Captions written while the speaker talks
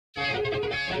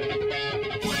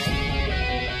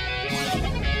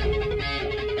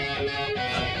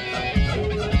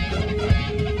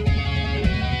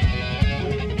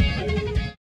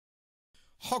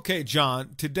Okay,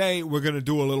 John, today we're going to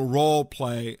do a little role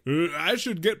play. I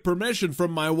should get permission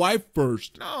from my wife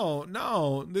first.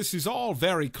 No, this is all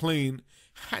very clean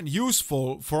and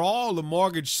useful for all the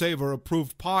Mortgage Saver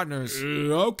approved partners.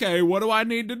 Okay, what do I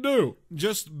need to do?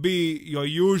 Just be your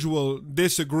usual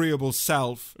disagreeable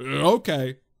self.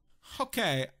 Okay.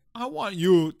 Okay, I want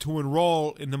you to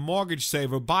enroll in the Mortgage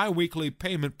Saver bi-weekly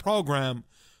payment program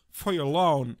for your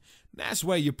loan. That's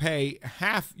where you pay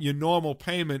half your normal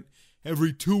payment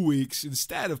every 2 weeks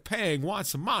instead of paying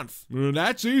once a month.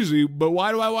 That's easy, but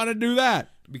why do I want to do that?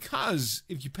 Because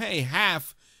if you pay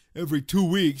half every 2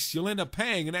 weeks, you'll end up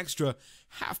paying an extra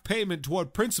half payment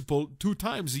toward principal 2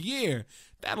 times a year.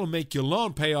 That'll make your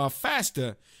loan pay off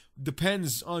faster.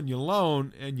 Depends on your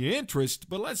loan and your interest,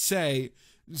 but let's say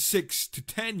 6 to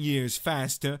 10 years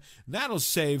faster. That'll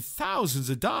save thousands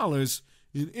of dollars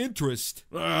in interest.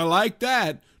 I like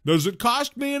that. Does it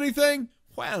cost me anything?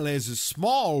 Well, there's a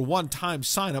small one-time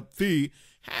sign-up fee,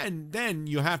 and then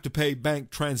you have to pay bank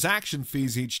transaction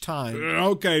fees each time.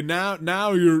 Okay,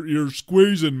 now you're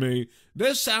squeezing me.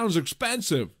 This sounds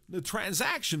expensive. The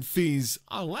transaction fees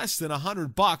are less than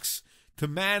 $100 to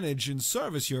manage and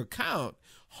service your account.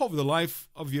 Over the life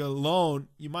of your loan,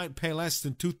 you might pay less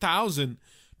than $2,000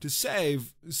 to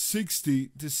save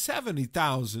 $60,000 to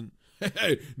 $70,000.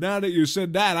 Hey, now that you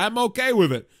said that, I'm okay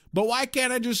with it. But why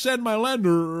can't I just send my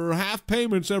lender half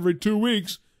payments every 2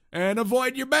 weeks and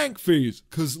avoid your bank fees?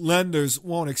 'Cause lenders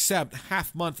won't accept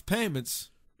half-month payments.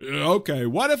 Okay,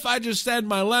 what if I just send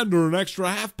my lender an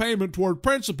extra half payment toward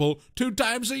principal 2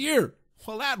 times a year?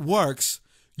 Well, that works.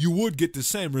 You would get the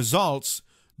same results.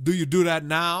 Do you do that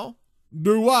now?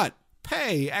 Do what?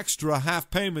 Pay extra half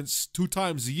payments 2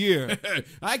 times a year.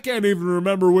 I can't even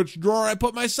remember which drawer I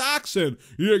put my socks in.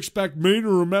 You expect me to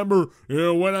remember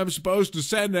when I'm supposed to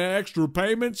send the extra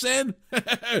payments in?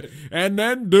 And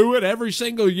then do it every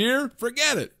single year?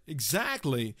 Forget it.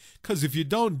 Exactly. 'Cause if you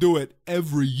don't do it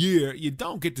every year, you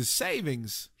don't get the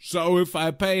savings. So if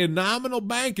I pay a nominal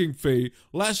banking fee,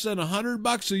 less than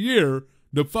 $100 a year,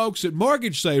 the folks at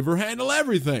Mortgage Saver handle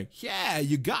everything. Yeah,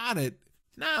 you got it.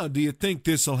 Now, do you think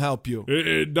this'll help you?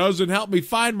 It doesn't help me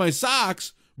find my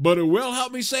socks, but it will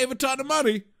help me save a ton of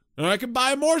money. And I can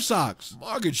buy more socks.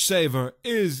 Mortgage Saver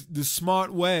is the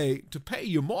smart way to pay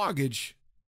your mortgage.